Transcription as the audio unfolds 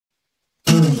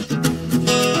Hello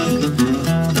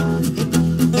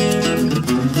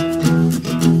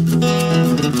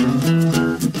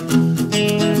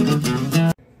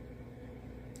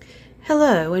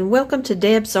and welcome to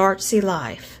Deb's Artsy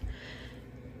Life.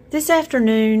 This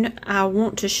afternoon I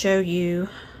want to show you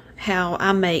how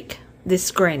I make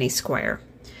this granny square.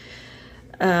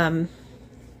 I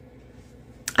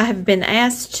have been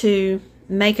asked to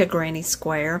make a granny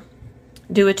square,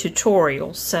 do a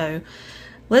tutorial, so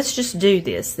let's just do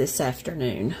this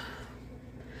afternoon.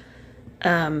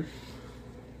 I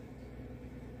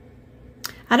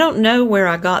don't know where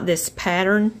I got this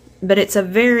pattern, but it's a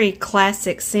very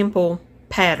classic, simple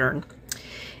pattern.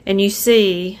 And you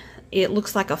see, it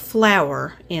looks like a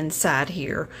flower inside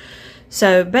here.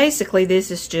 So basically,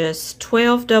 this is just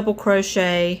 12 double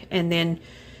crochet and then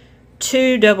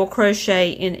 2 double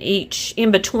crochet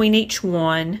in between each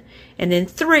one, and then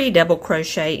 3 double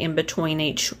crochet in between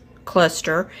each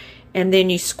cluster, and then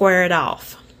you square it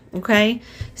off. Okay,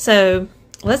 so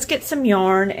let's get some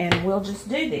yarn and we'll just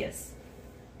do this.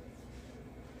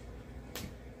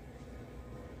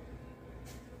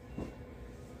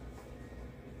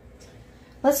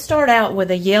 Let's start out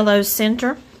with a yellow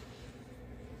center.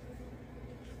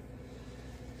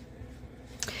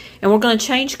 And we're going to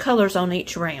change colors on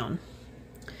each round.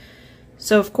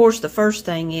 So of course the first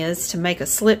thing is to make a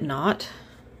slip knot.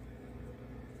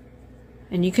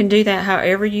 And you can do that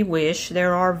however you wish.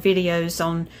 There are videos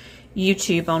on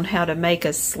YouTube on how to make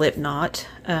a slip knot.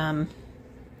 But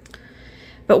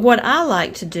what I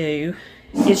like to do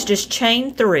is just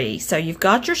chain 3. So you've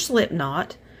got your slip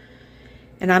knot.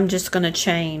 And I'm just going to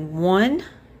chain 1,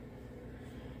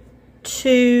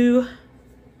 2,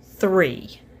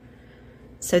 3.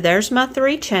 So there's my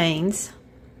 3 chains.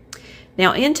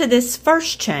 Now into this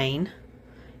first chain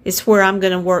is where I'm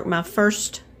going to work my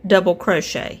first double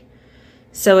crochet.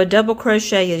 So a double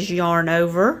crochet is yarn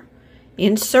over,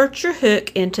 insert your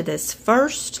hook into this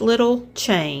first little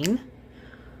chain,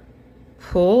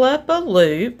 pull up a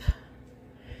loop,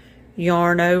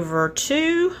 yarn over,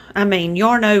 pull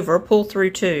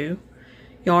through 2,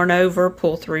 yarn over,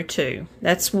 pull through 2.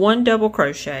 That's 1 double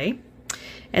crochet.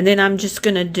 And then I'm just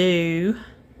going to do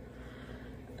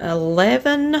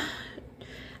 11.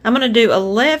 I'm going to do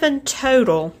 11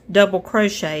 total double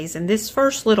crochets in this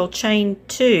first little chain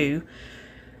 2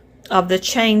 of the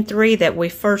chain 3 that we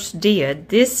first did.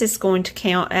 This is going to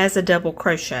count as a double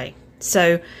crochet.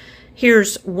 So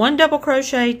here's 1 double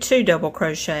crochet, 2 double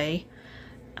crochet.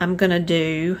 I'm going to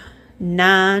do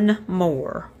 9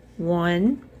 more.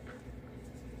 1,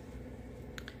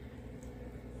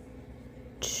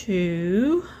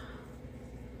 2,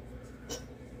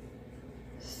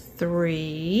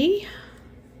 3,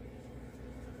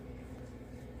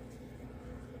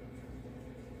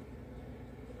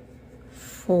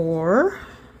 4,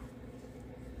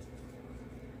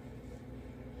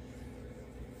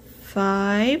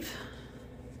 5,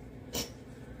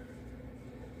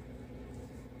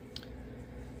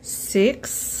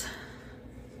 6,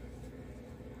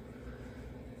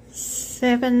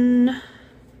 7,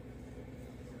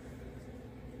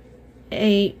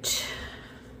 8,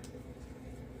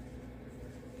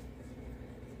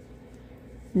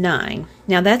 9.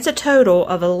 Now that's a total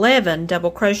of 11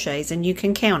 double crochets, and you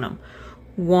can count them.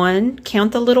 1,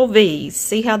 count the little V's.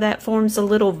 See how that forms a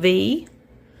little V?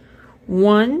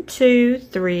 1, 2,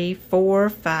 3, 4,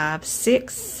 5,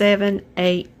 6, 7,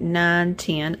 8, 9,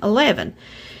 10, 11.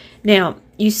 Now,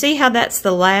 you see how that's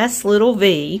the last little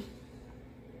V,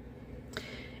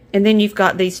 and then you've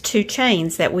got these 2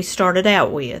 chains that we started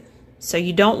out with. So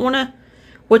you don't want to,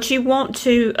 what you want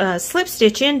to slip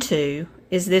stitch into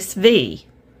is this V.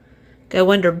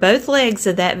 Go under both legs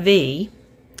of that V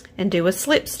and do a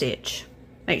slip stitch.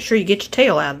 Make sure you get your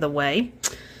tail out of the way.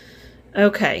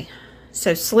 Okay,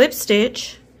 so slip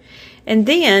stitch, and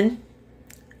then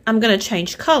I'm going to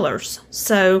change colors.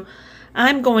 So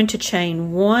I'm going to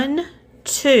chain 1,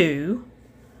 2,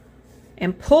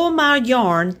 and pull my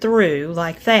yarn through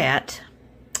like that,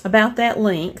 about that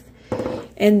length,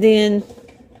 and then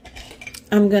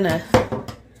I'm going to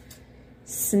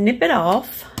snip it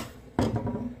off,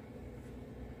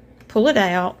 pull it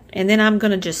out, and then I'm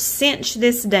going to just cinch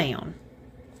this down.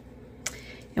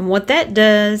 And what that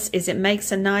does is it makes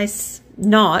a nice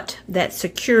knot that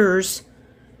secures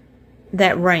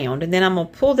that round. And then I'm going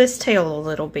to pull this tail a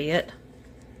little bit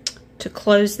to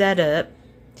close that up.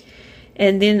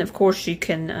 And then, of course, you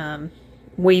can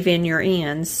weave in your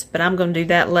ends, but I'm going to do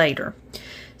that later.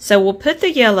 So we'll put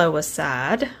the yellow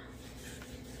aside.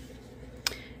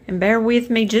 And bear with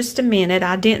me just a minute.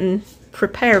 I didn't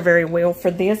prepare very well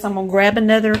for this. I'm going to grab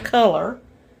another color.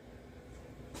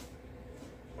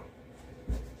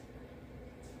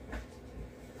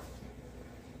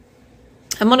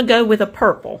 I'm going to go with a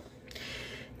purple.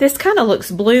 This kind of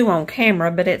looks blue on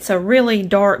camera, but it's a really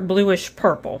dark bluish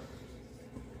purple.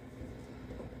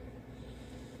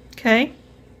 Okay.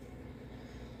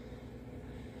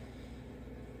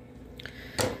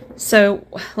 So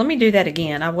let me do that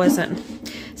again.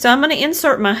 So I'm going to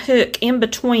insert my hook in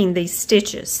between these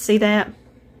stitches. See that?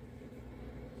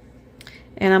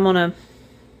 And I'm going to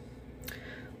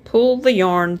pull the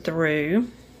yarn through.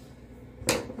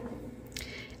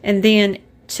 And then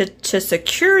to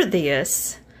secure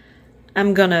this,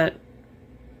 I'm going to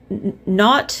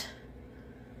not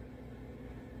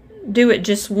do it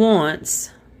just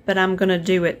once, but I'm going to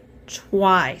do it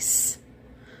twice.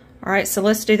 All right, so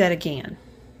let's do that again.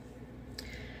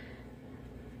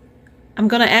 I'm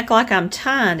going to act like I'm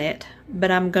tying it, but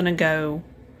I'm going to go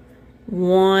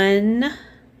 1,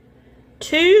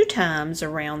 2 times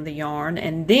around the yarn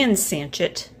and then cinch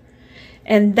it.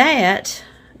 And that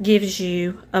gives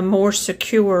you a more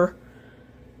secure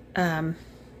tie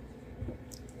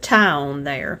on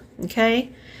there. Okay?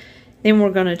 Then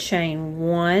we're going to chain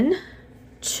 1,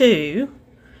 2,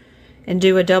 and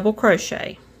do a double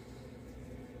crochet.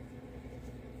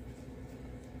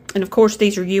 And of course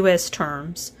these are US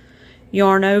terms.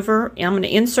 Yarn over, I'm going to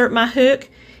insert my hook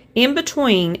in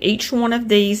between each one of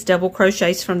these double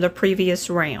crochets from the previous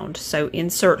round. So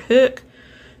insert hook,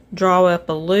 draw up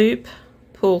a loop,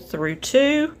 pull through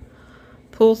 2,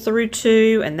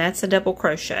 and that's a double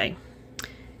crochet.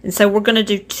 And so we're going to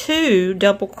do 2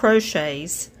 double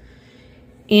crochets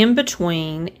in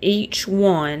between each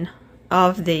one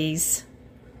of these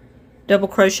double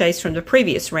crochets from the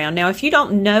previous round. Now, if you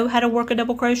don't know how to work a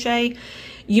double crochet,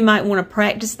 you might want to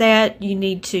practice that. You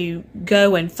need to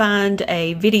go and find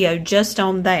a video just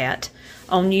on that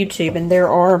on YouTube, and there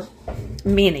are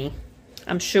many,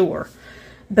 I'm sure.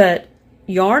 But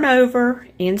yarn over,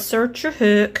 insert your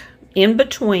hook in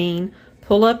between,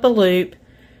 pull up a loop,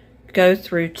 go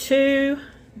through 2,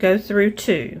 go through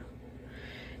 2.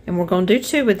 And we're going to do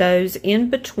 2 of those in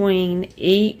between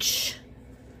each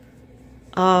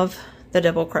of the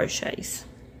double crochets.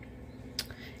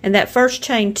 And that first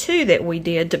chain 2 that we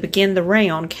did to begin the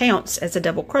round counts as a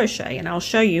double crochet, and I'll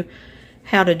show you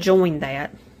how to join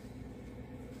that.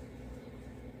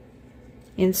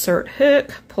 Insert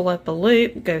hook, pull up a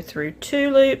loop, go through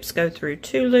 2 loops, go through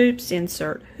 2 loops,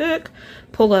 insert hook,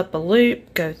 pull up a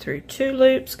loop, go through 2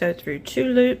 loops, go through 2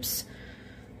 loops.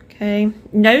 Okay,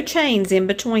 no chains in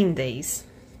between these.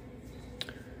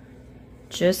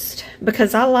 Just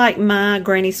because I like my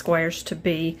granny squares to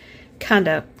be kind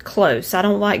of close. I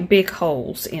don't like big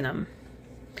holes in them.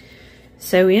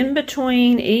 So in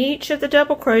between each of the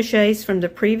double crochets from the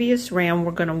previous round,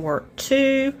 we're going to work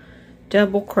 2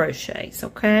 double crochets,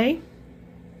 okay?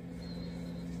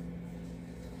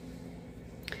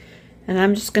 And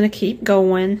I'm just going to keep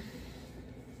going.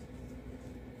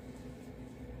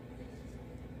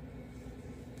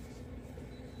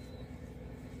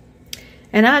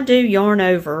 And I do yarn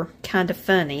over kind of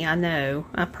funny, I know.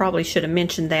 I probably should have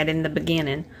mentioned that in the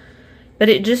beginning. But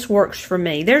it just works for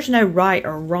me. There's no right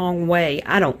or wrong way,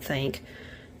 I don't think,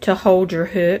 to hold your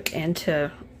hook and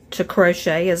to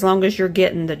crochet, as long as you're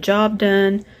getting the job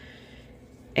done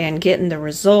and getting the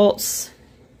results,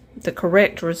 the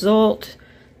correct result.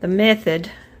 The method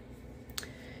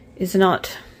is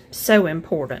not so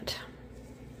important.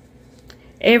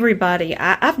 Everybody,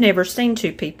 I've never seen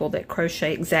 2 people that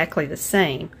crochet exactly the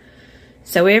same.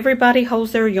 So everybody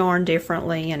holds their yarn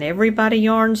differently, and everybody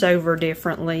yarns over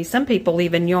differently. Some people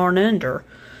even yarn under,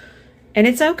 and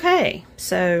it's okay.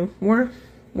 So we're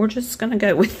just going to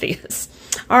go with this.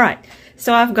 All right,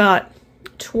 so I've got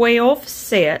 12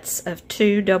 sets of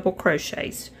 2 double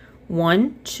crochets.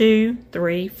 1, 2,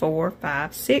 3, 4,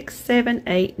 5, 6, 7,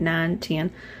 8, 9,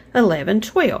 10, 11,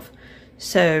 12.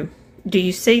 So do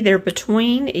you see they're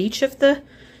between each of the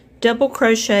double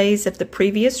crochets of the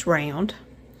previous round?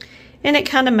 And it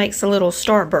kind of makes a little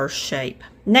starburst shape.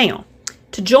 Now,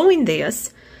 to join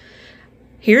this,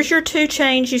 here's your 2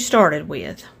 chains you started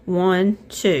with. 1,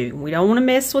 2. We don't want to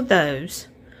mess with those,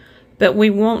 but we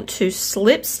want to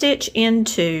slip stitch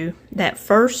into that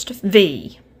first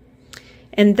V.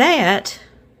 And that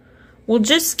will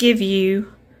just give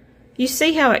you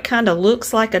see how it kind of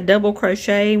looks like a double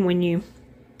crochet when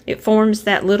it forms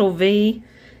that little V?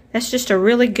 That's just a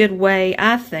really good way,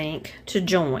 I think, to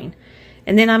join.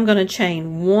 And then I'm going to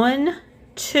chain 1,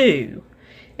 2,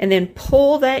 and then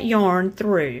pull that yarn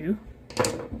through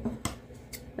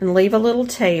and leave a little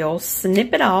tail,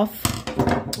 snip it off,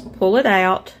 pull it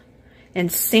out,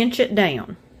 and cinch it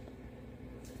down.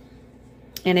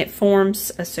 And it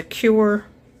forms a secure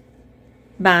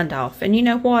bind off. And you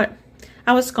know what?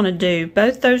 I was going to do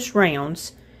both those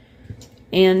rounds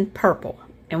in purple.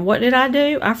 And what did I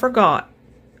do? I forgot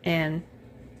and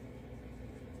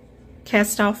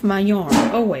cast off my yarn.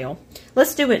 Oh well.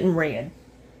 Let's do it in red.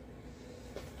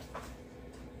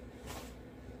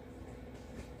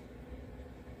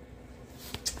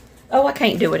 Oh, I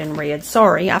can't do it in red.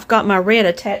 Sorry, I've got my red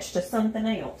attached to something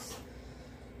else.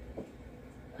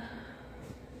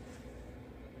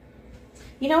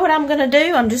 You know what I'm going to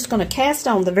do? I'm just going to cast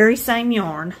on the very same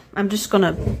yarn. I'm just going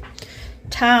to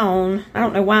tie on. I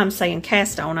don't know why I'm saying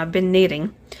cast on. I've been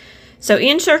knitting. So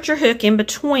insert your hook in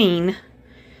between.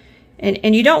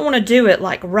 And you don't want to do it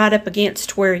like right up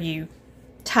against where you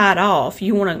tied off.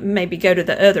 You want to maybe go to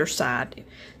the other side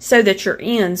so that your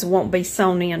ends won't be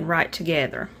sewn in right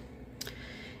together.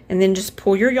 And then just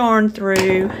pull your yarn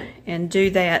through and do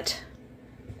that.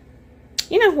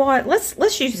 You know what?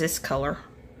 Let's use this color.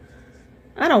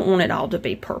 I don't want it all to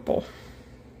be purple.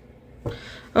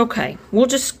 Okay, we'll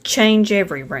just change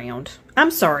every round.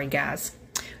 I'm sorry, guys.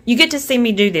 You get to see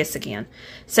me do this again.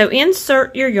 So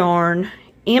insert your yarn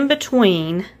in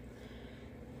between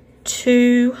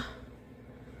a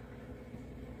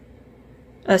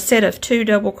set of 2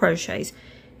 double crochets,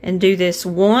 and do this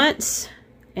once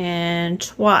and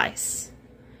twice.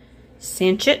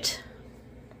 Cinch it.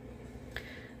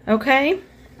 Okay.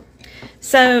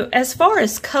 So as far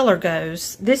as color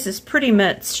goes, this is pretty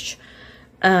much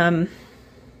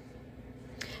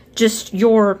just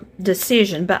your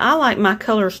decision, but I like my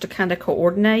colors to kind of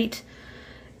coordinate.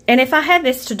 And if I had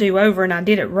this to do over and I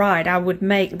did it right, I would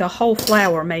make the whole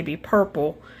flower maybe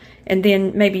purple and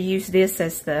then maybe use this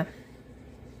as the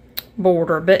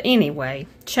border. But anyway,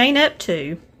 chain up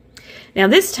 2. Now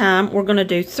this time we're going to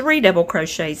do 3 double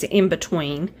crochets in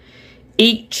between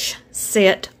each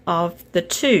set of the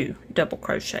 2 double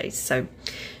crochets. So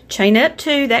chain up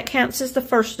 2, that counts as the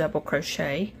first double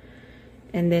crochet,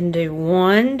 and then do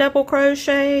 1 double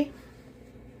crochet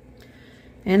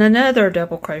and another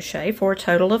double crochet for a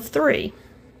total of 3.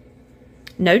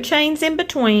 No chains in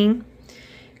between.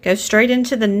 Go straight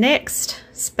into the next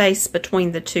space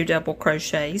between the 2 double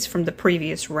crochets from the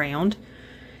previous round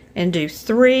and do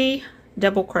 3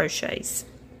 double crochets.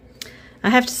 I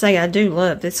have to say I do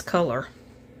love this color.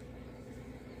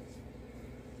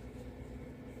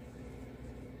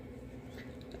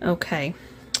 Okay,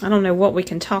 I don't know what we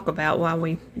can talk about while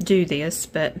we do this,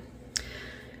 but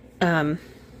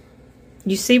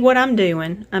you see what I'm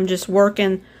doing. I'm just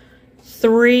working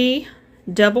 3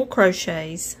 double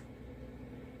crochets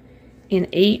in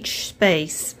each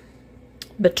space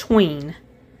between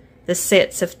the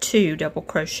sets of 2 double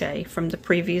crochet from the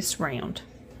previous round.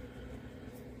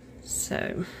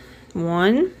 So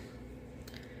 1,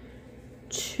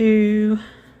 2,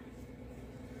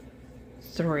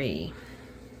 3.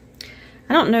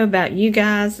 I don't know about you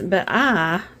guys, but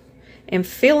I am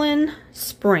feeling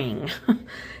spring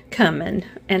coming,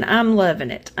 and I'm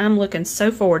loving it. I'm looking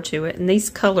so forward to it, and these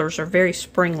colors are very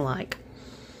spring-like.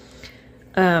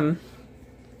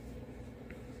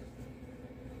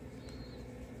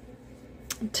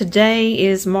 Today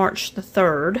is March the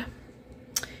 3rd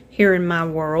here in my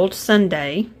world,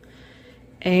 Sunday,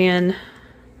 and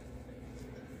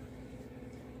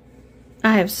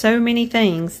I have so many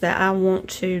things that I want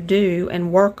to do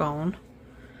and work on,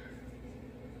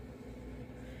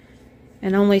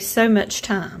 and only so much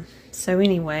time. So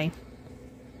anyway,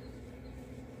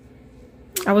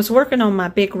 I was working on my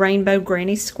big rainbow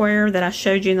granny square that I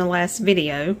showed you in the last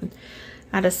video.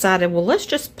 I decided, well, let's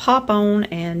just pop on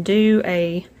and do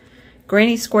a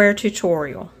granny square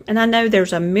tutorial. And I know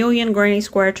there's a million granny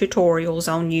square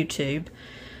tutorials on YouTube,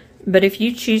 but if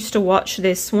you choose to watch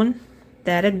this one,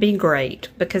 that'd be great,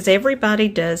 because everybody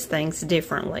does things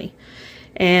differently.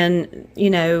 And, you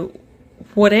know,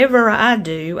 whatever I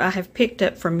do, I have picked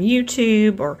up from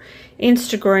YouTube or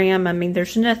Instagram. I mean,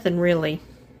 there's nothing really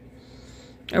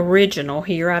original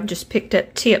here. I've just picked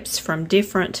up tips from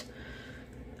different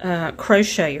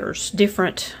crocheters,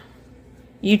 different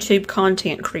YouTube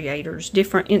content creators,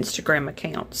 different Instagram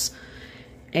accounts,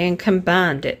 and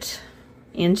combined it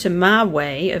into my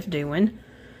way of doing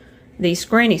these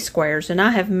granny squares. And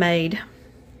I have made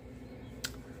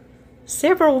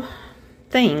several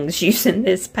things using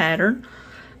this pattern.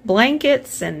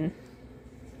 Blankets and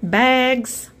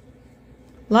bags,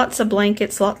 lots of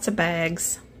blankets, lots of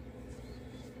bags.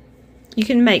 You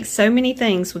can make so many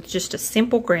things with just a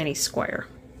simple granny square.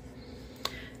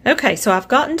 Okay, so I've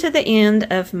gotten to the end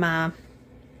of my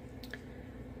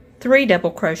 3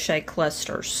 double crochet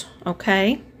clusters.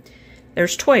 Okay,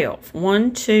 there's 12.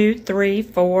 1, 2, 3,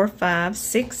 4, 5,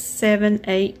 6, 7,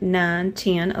 8, 9,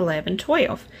 10, 11,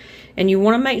 12. And you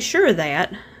want to make sure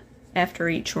that after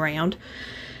each round.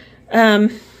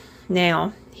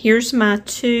 Now, here's my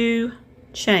 2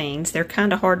 chains. They're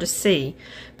kind of hard to see,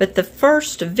 but the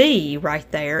first V right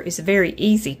there is very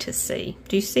easy to see.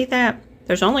 Do you see that?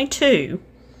 There's only 2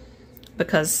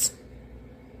 because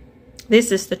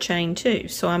this is the chain 2.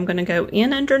 So I'm going to go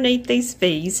in underneath these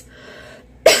V's,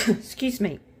 excuse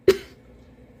me,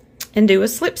 and do a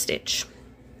slip stitch.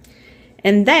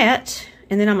 And then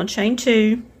I'm going to chain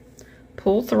 2,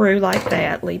 pull through like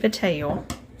that, leave a tail,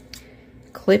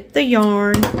 clip the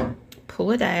yarn,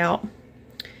 pull it out,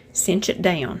 cinch it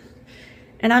down.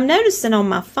 And I'm noticing on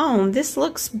my phone, this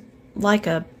looks like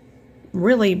a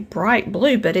really bright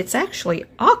blue, but it's actually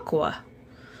aqua.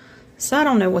 So I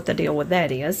don't know what the deal with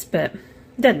that is, but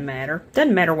it doesn't matter.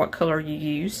 Doesn't matter what color you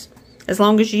use, as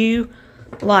long as you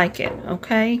like it,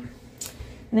 okay?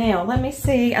 Now, let me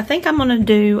see. I think I'm going to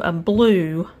do a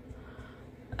blue.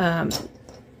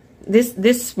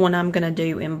 This one I'm going to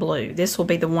do in blue. This will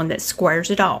be the one that squares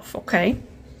it off, okay?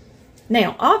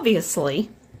 Now, obviously,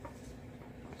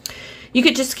 you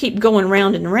could just keep going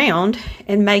round and round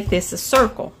and make this a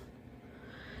circle.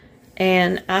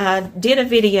 And I did a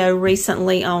video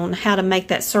recently on how to make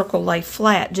that circle lay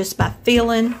flat just by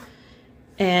feeling.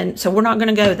 And so we're not going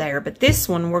to go there, but this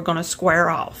one we're going to square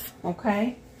off,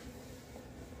 okay?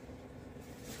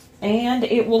 And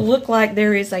it will look like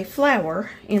there is a flower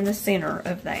in the center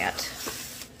of that.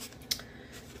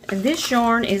 And this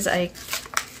yarn is a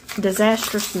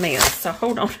disastrous mess, so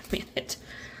hold on a minute.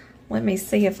 Let me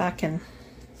see if I can.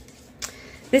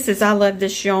 I love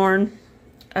this yarn.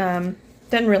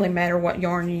 Doesn't really matter what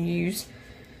yarn you use,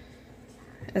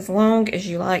 as long as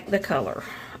you like the color.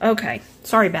 Okay,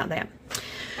 sorry about that.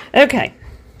 Okay,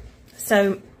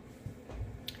 so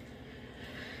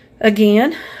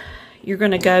again, you're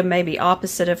going to go maybe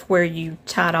opposite of where you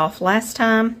tied off last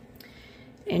time,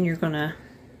 and you're going to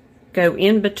go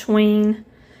in between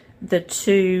the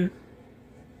 2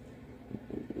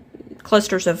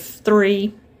 clusters of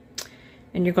 3,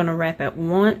 and you're going to wrap it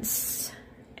once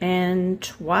and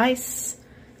twice,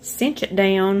 cinch it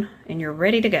down, and you're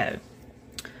ready to go.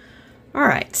 All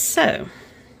right, so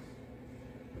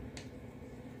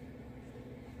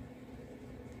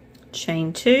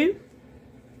chain 2,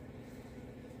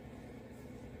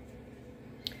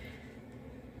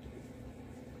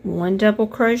 one double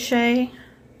crochet,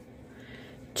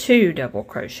 2 double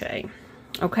crochet.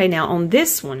 Okay, now on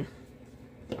this one,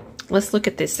 let's look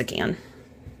at this again.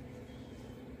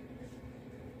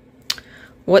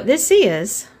 What this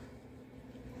is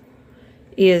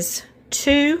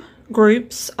 2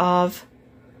 groups of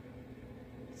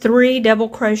 3 double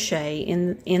crochet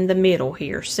in the middle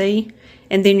here, see?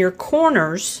 And then your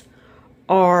corners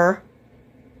are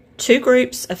 2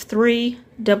 groups of 3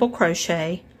 double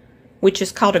crochet, which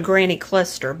is called a granny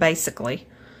cluster, basically,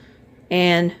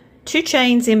 and 2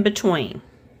 chains in between.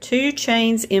 2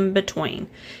 chains in between.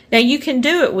 Now, you can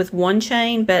do it with 1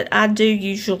 chain, but I do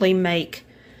usually make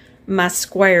my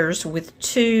squares with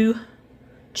 2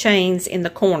 chains in the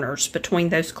corners between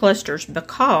those clusters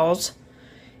because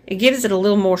it gives it a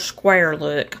little more square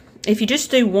look. If you just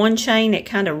do 1 chain, it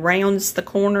kind of rounds the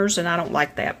corners, and I don't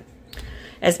like that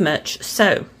as much.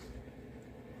 So,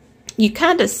 you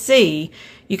kind of see,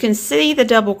 you can see the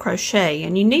double crochet,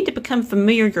 and you need to become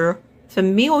familiar,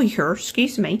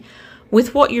 excuse me,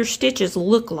 with what your stitches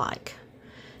look like.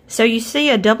 So you see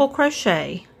a double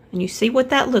crochet, and you see what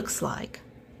that looks like.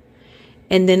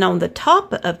 And then on the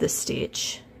top of the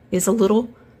stitch is a little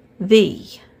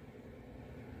V.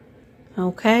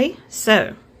 Okay,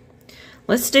 so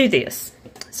let's do this.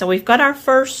 So we've got our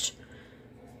first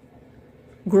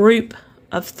group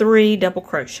of 3 double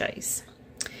crochets.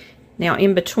 Now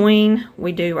in between,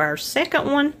 we do our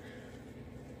second one.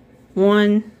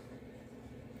 1,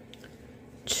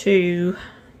 2,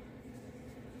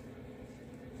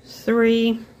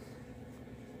 3.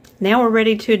 Now we're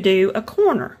ready to do a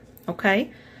corner,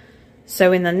 okay?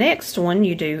 So in the next one,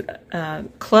 you do a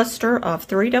cluster of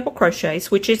 3 double crochets,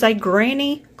 which is a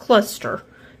granny cluster.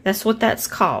 That's what that's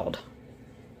called.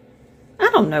 I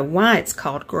don't know why it's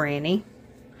called granny.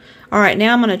 All right,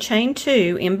 now I'm going to chain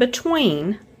 2 in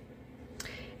between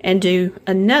and do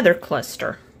another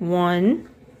cluster. 1,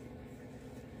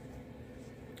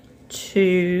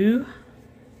 2,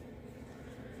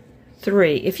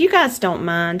 3. If you guys don't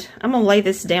mind, I'm going to lay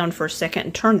this down for a second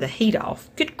and turn the heat off.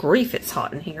 Good grief, it's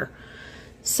hot in here.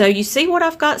 So you see what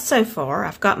I've got so far.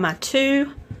 I've got my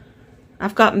 2.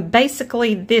 I've got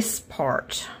basically this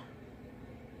part.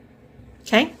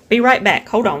 Okay, be right back.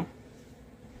 Hold on.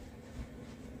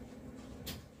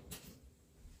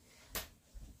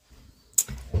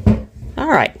 All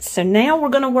right, so now we're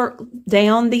going to work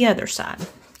down the other side.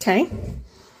 Okay,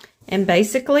 and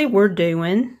basically we're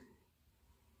doing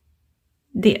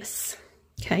this.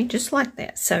 Okay, just like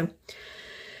that. So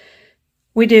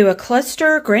we do a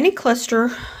cluster, granny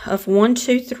cluster of 1,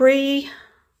 2, 3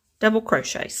 double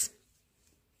crochets.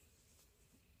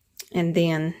 And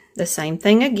then the same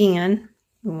thing again.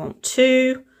 We want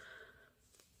 2,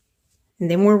 and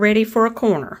then we're ready for a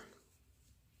corner.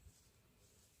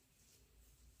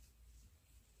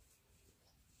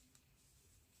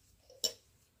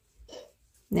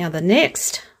 Now the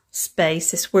next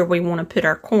space is where we want to put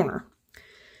our corner.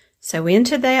 So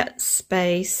into that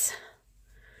space,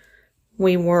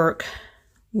 we work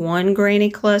 1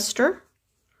 granny cluster.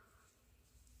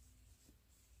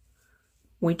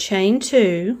 We chain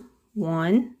 2,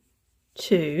 1,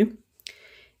 2.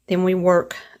 Then we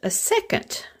work a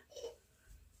second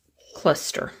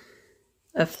cluster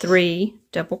of 3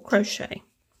 double crochet.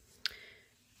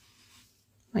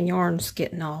 My yarn's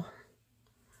getting all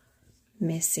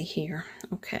messy here.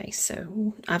 Okay,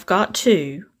 so I've got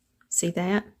 2. See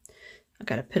that? I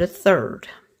got to put a third.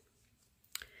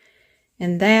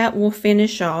 And that will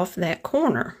finish off that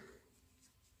corner.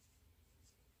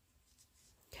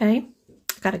 Okay,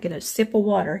 I got to get a sip of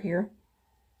water here.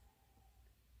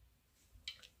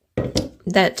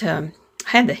 That I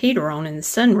had the heater on in the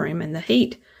sunroom, and the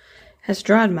heat has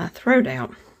dried my throat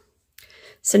out.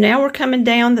 So now we're coming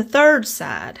down the third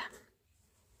side,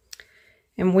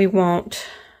 and we want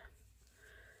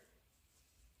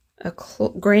a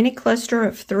granny cluster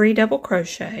of 3 double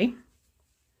crochet.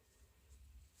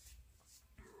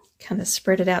 Kind of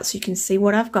spread it out so you can see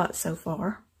what I've got so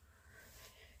far.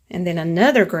 And then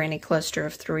another granny cluster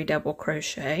of 3 double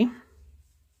crochet.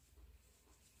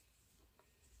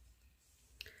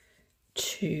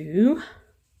 2,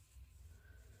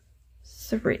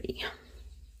 3.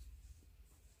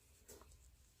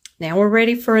 Now we're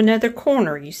ready for another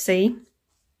corner, you see.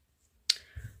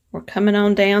 We're coming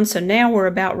on down, so now we're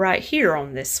about right here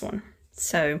on this one.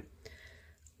 So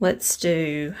let's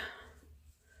do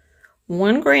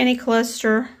 1 granny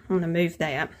cluster. I'm going to move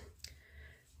that.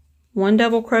 1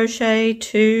 double crochet,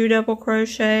 2 double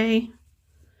crochet,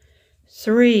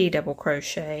 3 double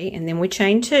crochet, and then we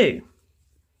chain 2.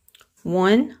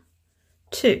 1,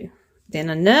 2. Then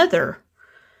another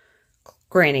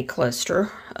granny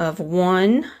cluster of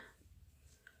 1,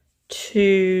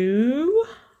 2,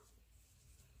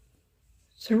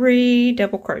 3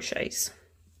 double crochets.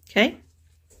 Okay.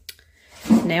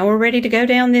 Now we're ready to go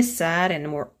down this side,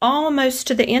 and we're almost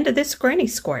to the end of this granny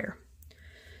square.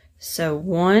 So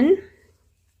 1,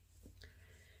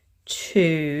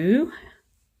 2,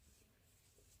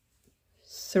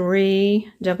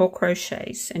 3 double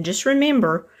crochets. And just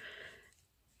remember,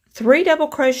 3 double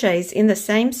crochets in the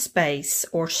same space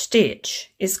or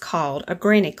stitch is called a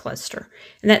granny cluster.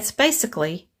 And that's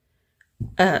basically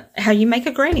how you make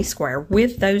a granny square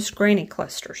with those granny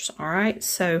clusters. All right,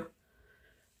 so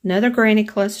another granny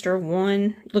cluster,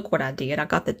 1. Look what I did. I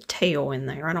got the tail in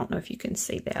there. I don't know if you can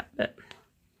see that, but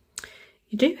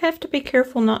you do have to be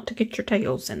careful not to get your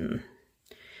tails in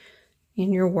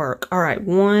your work. All right,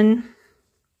 1.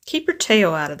 Keep your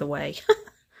tail out of the way.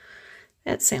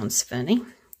 That sounds funny.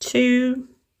 2,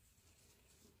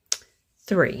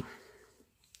 3.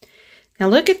 Now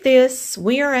look at this.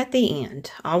 We are at the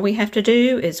end. All we have to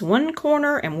do is 1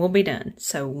 corner and we'll be done.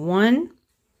 So 1,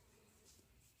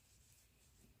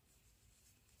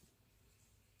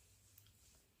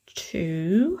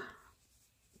 2,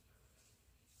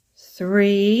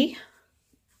 3.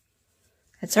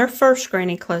 That's our first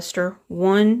granny cluster.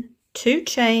 1, 2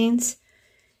 chains,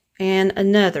 and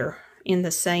another in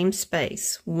the same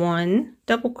space. 1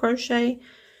 double crochet,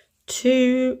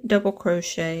 2 double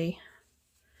crochet,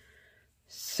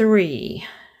 3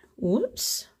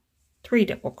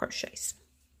 double crochets.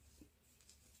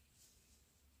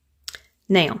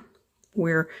 Now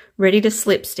we're ready to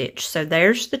slip stitch. So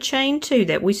there's the chain 2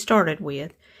 that we started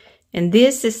with, and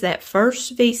this is that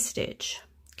first V-stitch.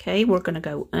 Okay, we're going to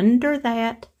go under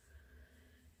that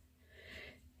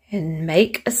and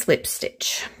make a slip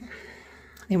stitch.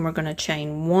 Then we're going to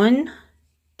chain 1,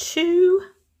 2,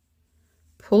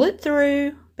 pull it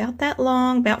through about that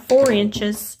long, about 4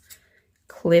 inches,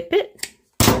 clip it,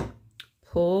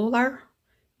 pull our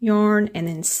yarn, and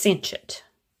then cinch it.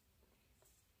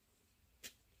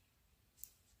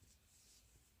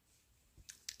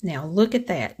 Now look at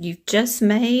that. You've just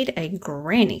made a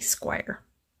granny square.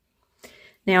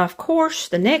 Now, of course,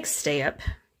 the next step,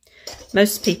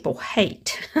 most people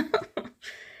hate. I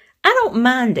don't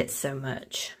mind it so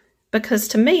much because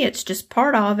to me it's just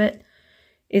part of it.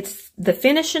 It's the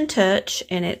finishing touch,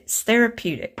 and it's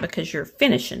therapeutic because you're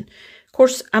finishing. Of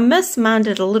course, I must mind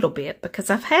it a little bit because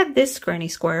I've had this granny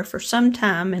square for some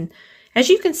time, and as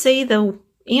you can see, the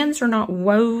ends are not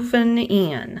woven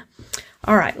in.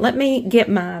 All right, let me get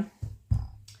my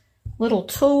little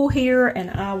tool here and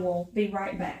I will be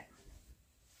right back.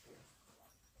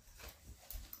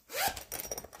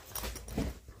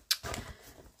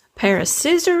 Pair of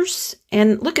scissors,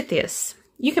 and look at this.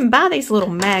 You can buy these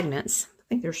little magnets. I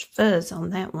think there's fuzz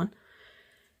on that one.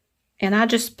 And I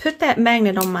just put that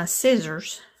magnet on my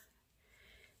scissors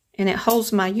and it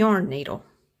holds my yarn needle.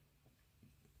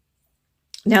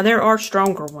 Now there are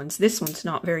stronger ones. This one's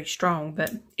not very strong,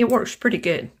 but it works pretty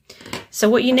good.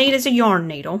 So what you need is a yarn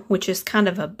needle, which is kind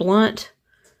of a blunt.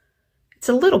 It's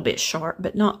a little bit sharp,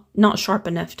 but not sharp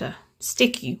enough to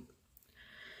stick you.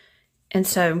 And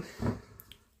so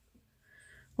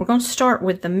we're going to start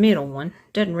with the middle one.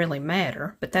 Doesn't really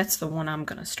matter, but that's the one I'm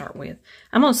going to start with.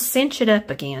 I'm going to cinch it up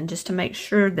again just to make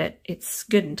sure that it's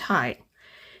good and tight.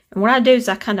 And what I do is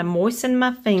I kind of moisten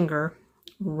my finger,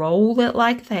 roll it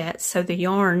like that so the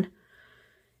yarn,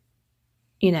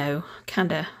 you know,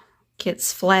 kind of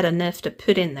gets flat enough to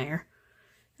put in there.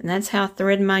 And that's how I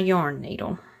thread my yarn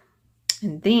needle.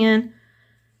 And then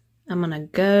I'm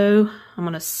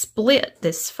going to split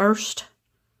this first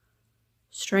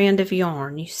strand of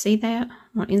yarn. You see that?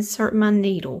 I'm going to insert my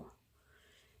needle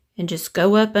and just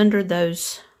go up under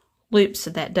those loops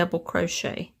of that double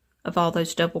crochet, of all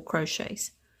those double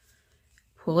crochets.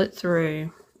 Pull it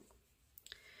through.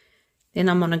 Then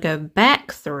I'm going to go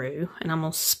back through and I'm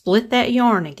going to split that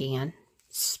yarn again.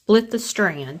 Split the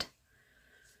strand.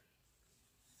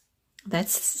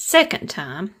 That's the second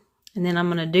time. And then I'm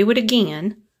going to do it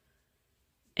again.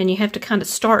 And you have to kind of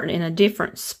start in a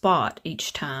different spot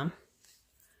each time.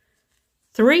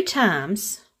 3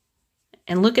 times,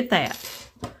 and look at that.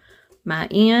 My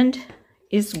end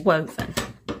is woven.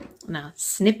 Now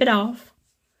snip it off,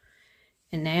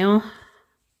 and now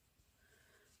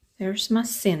there's my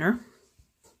center.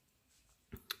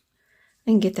 I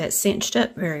didn't get that cinched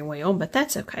up very well, but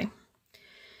that's okay.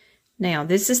 Now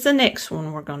this is the next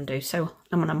one we're going to do. So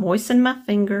I'm going to moisten my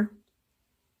finger,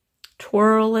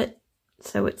 twirl it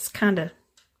so it's kind of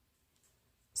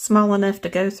small enough to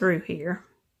go through here.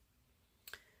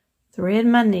 Thread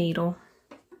my needle,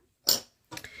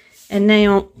 and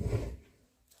now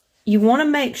you want to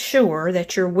make sure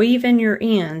that you're weaving your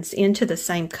ends into the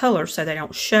same color so they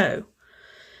don't show.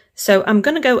 So I'm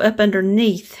going to go up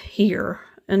underneath here,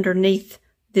 underneath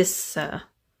this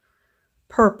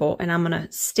purple, and I'm going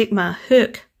to stick my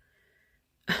hook,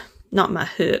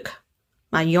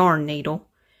 my yarn needle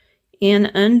in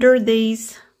under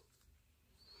these.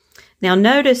 Now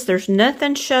notice there's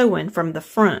nothing showing from the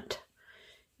front.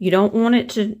 You don't want it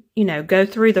to, you know, go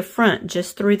through the front,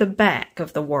 just through the back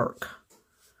of the work.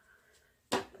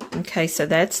 Okay, so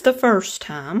that's the first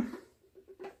time.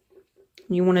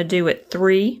 You want to do it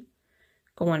 3,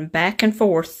 going back and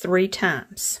forth 3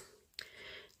 times.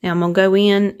 Now I'm going to go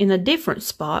in a different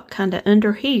spot, kind of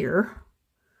under here.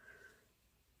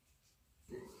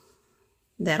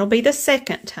 That'll be the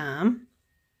second time.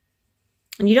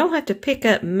 And you don't have to pick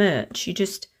up much. You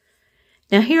just,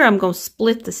 now here I'm going to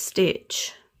split the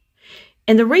stitch.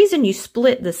 And the reason you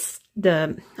split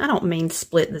I don't mean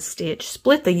split the stitch,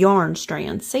 split the yarn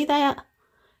strand. See that?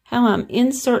 How I'm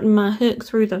inserting my hook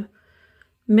through the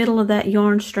middle of that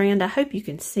yarn strand. I hope you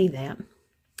can see that.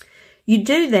 You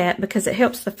do that because it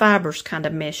helps the fibers kind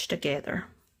of mesh together.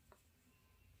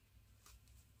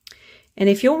 And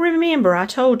if you'll remember, I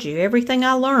told you everything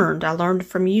I learned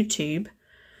from YouTube.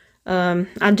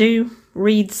 I do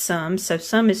read some, so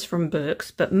some is from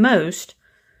books, but most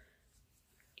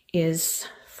is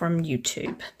from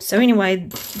YouTube. So anyway,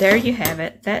 there you have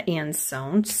it. That end's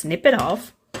sewn. Snip it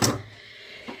off.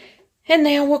 And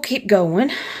now we'll keep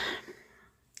going.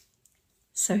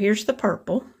 So here's the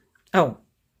purple. Oh,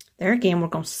 there again, we're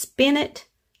going to spin it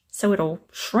so it'll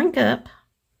shrink up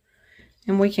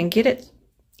and we can get it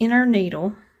in our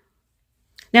needle.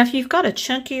 Now, if you've got a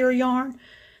chunkier yarn,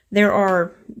 there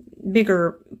are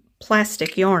bigger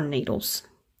plastic yarn needles.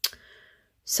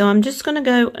 So I'm just going to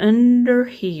go under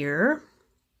here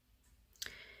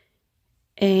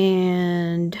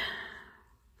and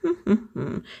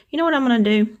you know what I'm going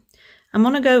to do? I'm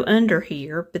going to go under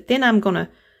here, but then I'm going to,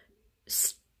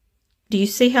 do you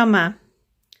see how my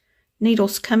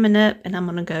needle's coming up? And I'm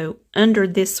going to go under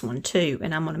this one too,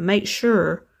 and I'm going to make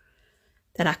sure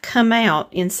that I come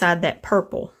out inside that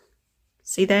purple.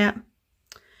 See that?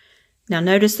 Now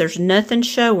notice there's nothing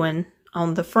showing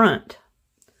on the front.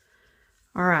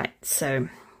 All right, so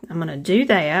I'm going to do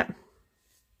that.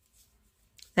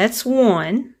 That's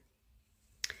one.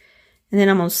 And then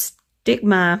I'm going to stick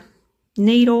my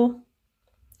needle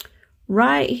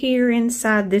right here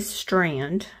inside this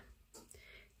strand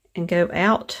and go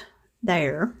out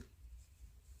there.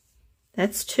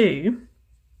 That's 2.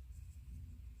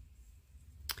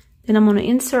 Then I'm going to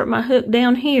insert my hook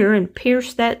down here and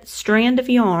pierce that strand of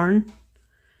yarn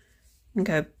and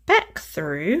go back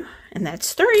through, and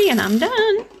that's 3, and I'm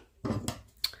done.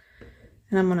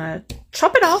 And I'm going to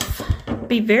chop it off.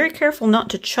 Be very careful not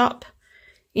to chop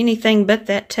anything but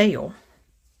that tail.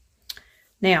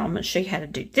 Now I'm going to show you how to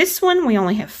do this one. We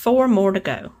only have 4 more to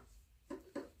go.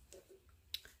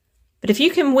 But if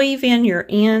you can weave in your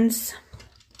ends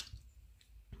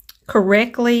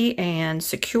correctly and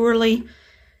securely,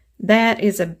 that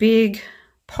is a big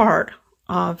part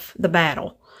of the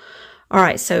battle. All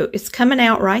right, so it's coming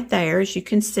out right there, as you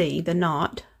can see, the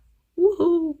knot.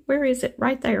 Woohoo! Where is it?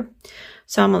 Right there.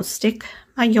 So I'm going to stick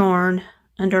my yarn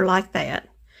under like that.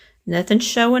 Nothing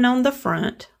showing on the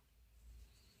front.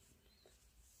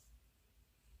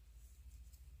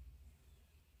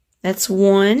 That's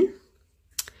 1.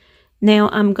 Now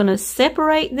I'm going to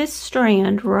separate this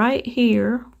strand right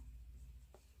here.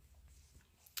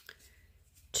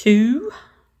 2.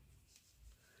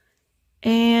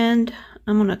 And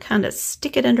I'm going to kind of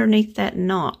stick it underneath that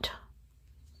knot.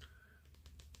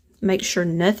 Make sure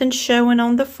nothing's showing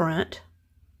on the front.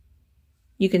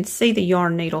 You can see the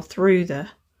yarn needle through the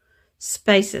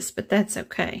spaces, but that's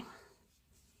okay.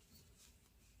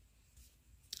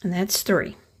 And that's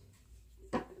 3.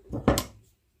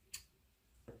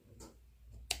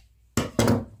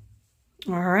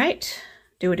 All right,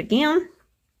 do it again.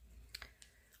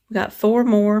 We got 4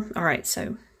 more. All right,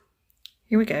 so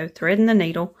here we go, threading the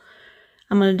needle.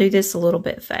 I'm going to do this a little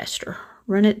bit faster.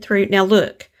 Run it through. Now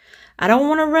look, I don't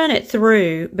want to run it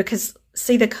through because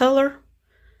see the color?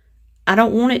 I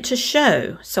don't want it to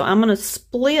show. So I'm going to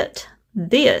split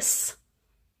this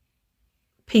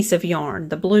piece of yarn,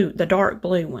 the blue, the dark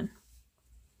blue one.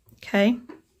 Okay.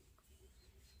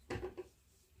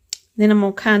 Then I'm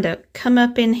going to kind of come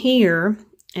up in here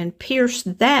and pierce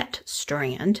that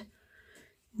strand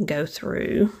and go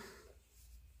through.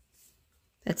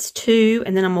 That's 2,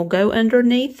 and then I'm going to go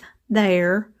underneath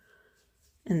there,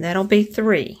 and that'll be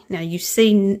 3. Now you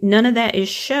see none of that is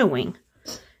showing,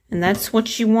 and that's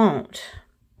what you want.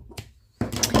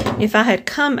 If I had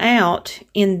come out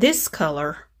in this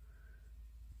color,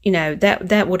 you know,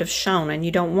 that would have shown, and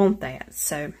you don't want that.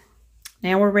 So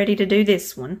now we're ready to do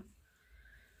this one.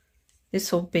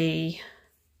 This will be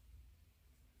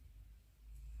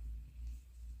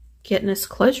getting us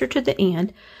closer to the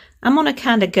end. I'm going to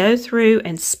kind of go through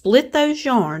and split those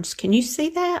yarns. Can you see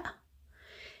that?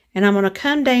 And I'm going to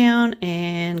come down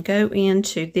and go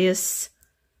into this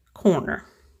corner.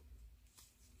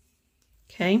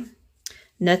 Okay.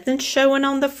 Nothing's showing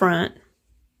on the front.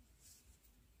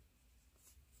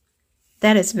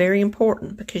 That is very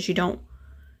important because you don't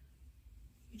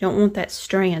want that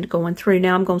strand going through.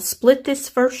 Now I'm going to split this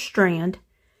first strand,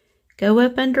 go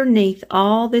up underneath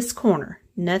all this corner.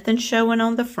 Nothing showing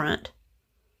on the front.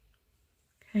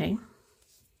 Okay.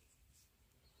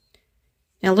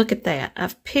 Now look at that.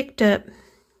 I've picked up,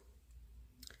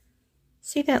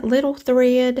 see that little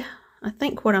thread? I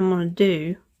think what I'm going to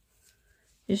do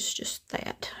is just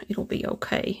that. It'll be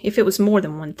okay. If it was more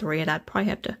than 1 thread, I'd probably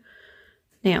have to.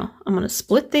 Now I'm going to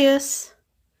split this.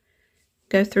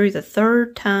 Go through the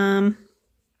 3rd time,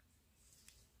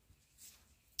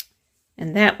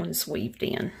 and that one's weaved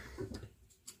in.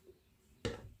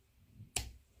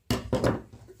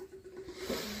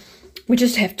 We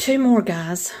just have 2 more,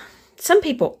 guys. Some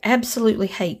people absolutely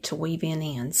hate to weave in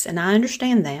ends, and I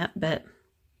understand that, but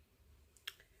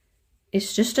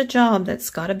it's just a job that's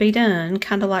got to be done,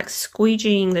 kind of like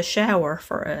squeegeeing the shower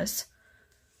for us.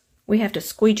 We have to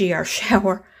squeegee our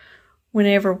shower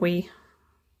whenever we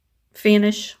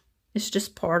finish. It's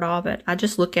just part of it. I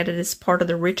just look at it as part of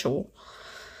the ritual.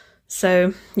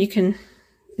 So you can,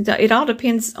 it all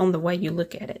depends on the way you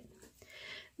look at it.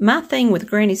 My thing with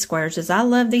granny squares is I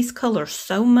love these colors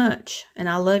so much, and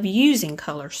I love using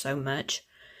color so much,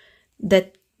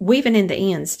 that weaving in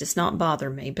the ends does not bother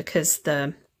me because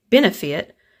the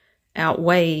benefit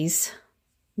outweighs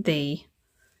the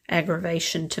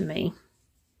aggravation to me.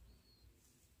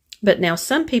 But now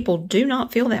some people do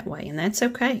not feel that way, and that's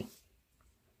okay.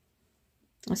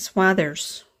 That's why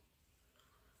there's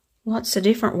lots of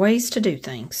different ways to do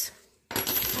things.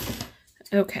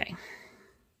 Okay.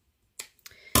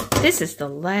 This is the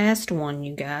last one,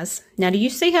 you guys. Now, do you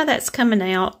see how that's coming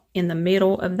out in the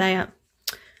middle of that?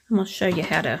 I'm going to show you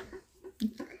how to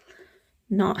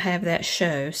not have that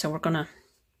show. So we're going to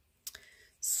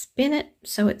spin it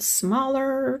so it's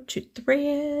smaller to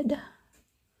thread.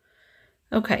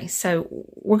 Okay, so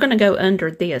we're going to go under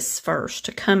this first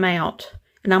to come out.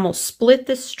 And I'm going to split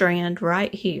this strand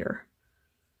right here.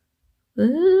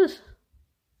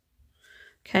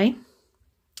 Okay.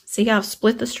 See how I've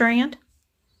split the strand?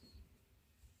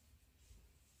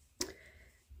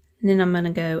 And then I'm going to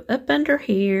go up under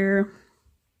here,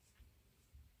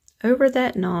 over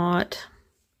that knot,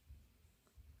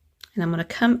 and I'm going to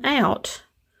come out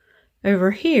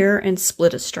over here and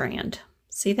split a strand.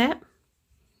 See that?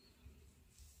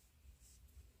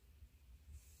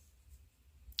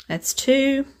 That's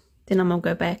 2. Then I'm going to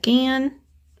go back in,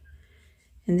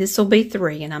 and this will be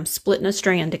 3, and I'm splitting a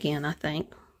strand again, I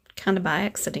think, kind of by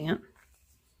accident.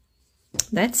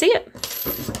 That's it.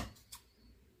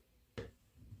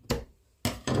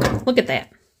 Look at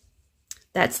that.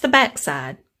 That's the back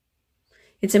side.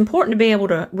 It's important to be able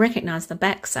to recognize the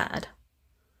back side.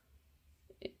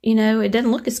 You know, it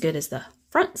doesn't look as good as the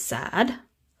front side.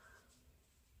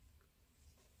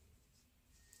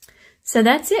 So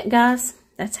that's it, guys.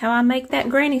 That's how I make that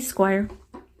granny square.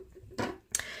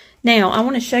 Now, I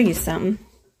want to show you something.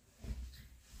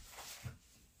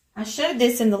 I showed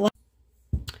this in the...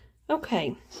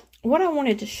 Okay, what I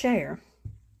wanted to share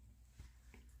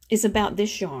is about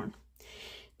this yarn.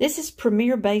 This is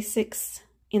Premier Basics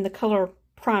in the color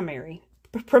Primary.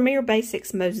 Premier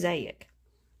Basics Mosaic.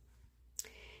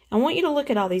 I want you to look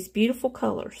at all these beautiful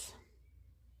colors.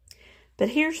 But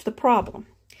here's the problem.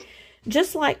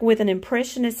 Just like with an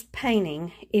Impressionist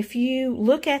painting, if you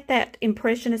look at that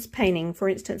Impressionist painting, for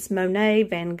instance, Monet,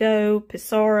 Van Gogh,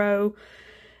 Pissarro,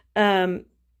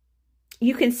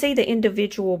 you can see the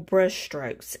individual brush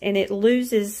strokes, and it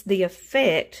loses the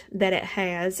effect that it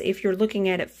has if you're looking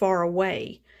at it far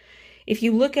away. If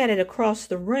you look at it across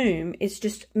the room, it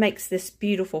just makes this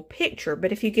beautiful picture.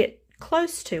 But if you get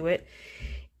close to it,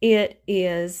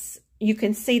 you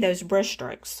can see those brush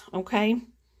strokes, okay?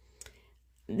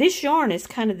 This yarn is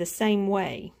kind of the same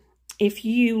way. If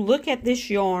you look at this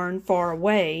yarn far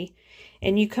away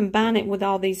and you combine it with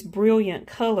all these brilliant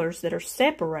colors that are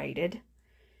separated,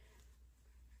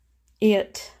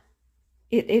 it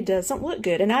doesn't look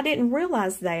good. And I didn't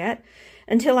realize that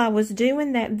until I was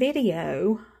doing that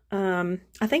video.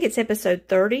 I think it's episode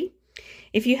 30.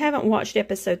 If you haven't watched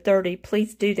episode 30,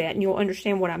 please do that and you'll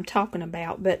understand what I'm talking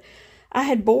about. But I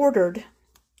had bordered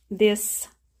this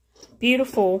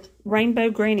beautiful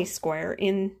rainbow granny square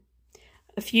in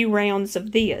a few rounds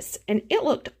of this, and it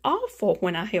looked awful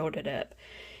when I held it up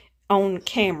on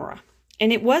camera.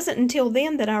 And it wasn't until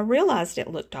then that I realized it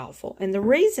looked awful. And the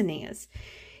reason is,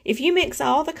 if you mix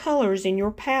all the colors in your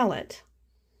palette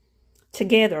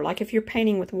together, like if you're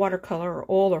painting with watercolor or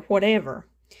oil or whatever,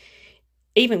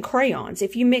 even crayons,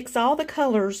 if you mix all the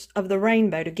colors of the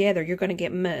rainbow together, you're going to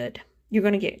get mud. You're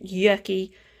going to get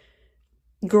yucky,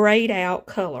 grayed out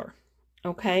color,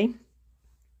 okay?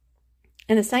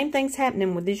 And the same thing's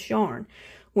happening with this yarn.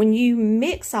 When you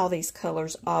mix all these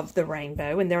colors of the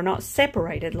rainbow, and they're not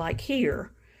separated like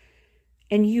here,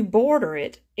 and you border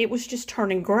it, it was just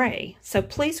turning gray. So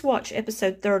please watch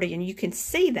episode 30 and you can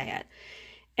see that.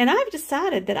 And I've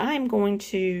decided that I am going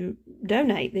to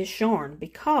donate this yarn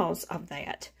because of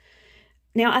that.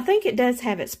 Now, I think it does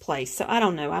have its place, so I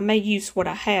don't know. I may use what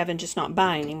I have and just not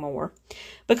buy anymore.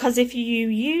 Because if you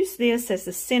use this as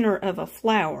the center of a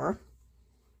flower,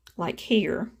 like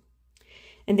here,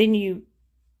 and then you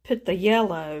put the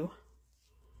yellow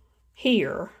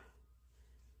here,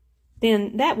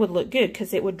 then that would look good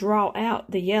because it would draw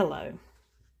out the yellow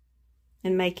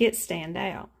and make it stand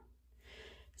out.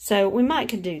 So we might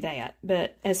could do that,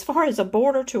 but as far as a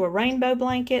border to a rainbow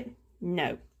blanket,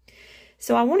 no.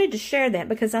 So I wanted to share that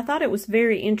because I thought it was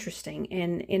very interesting,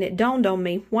 and it dawned on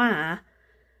me why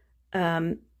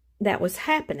that was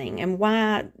happening and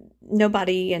why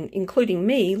nobody, and including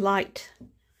me, liked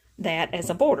that as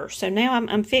a border. So now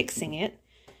I'm fixing it,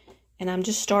 and I'm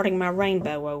just starting my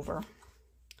rainbow over.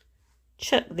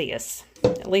 Chuck this,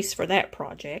 at least for that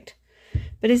project.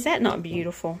 But is that not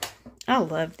beautiful? I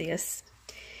love this.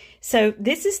 So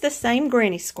this is the same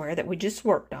granny square that we just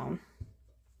worked on,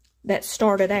 that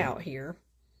started out here.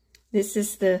 This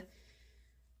is the,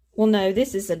 well, no,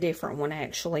 this is a different one,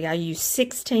 actually. I used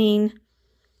 16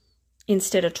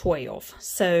 instead of 12.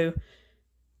 So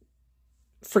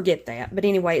forget that. But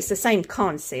anyway, it's the same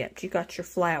concept. You got your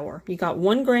flower. You got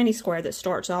one granny square that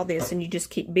starts all this, and you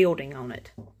just keep building on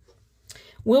it.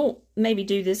 We'll maybe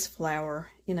do this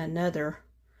flower in another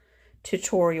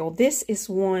tutorial. This is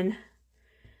one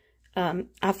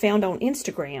I found on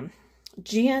Instagram.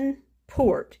 Jen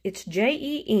Port. It's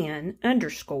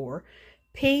JEN_POORT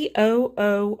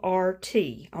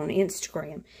on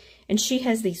Instagram. And she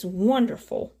has these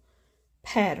wonderful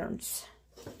patterns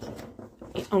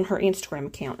on her Instagram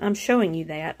account. I'm showing you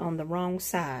that on the wrong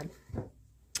side.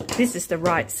 This is the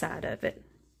right side of it.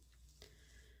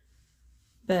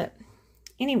 But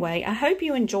anyway, I hope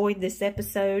you enjoyed this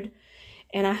episode.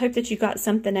 And I hope that you got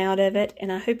something out of it,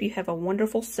 and I hope you have a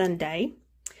wonderful Sunday.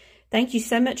 Thank you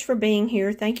so much for being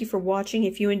here. Thank you for watching.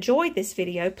 If you enjoyed this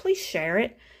video, please share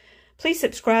it. Please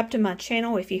subscribe to my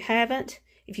channel if you haven't,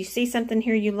 if you see something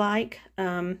here you like.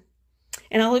 And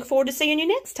I look forward to seeing you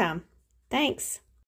next time. Thanks.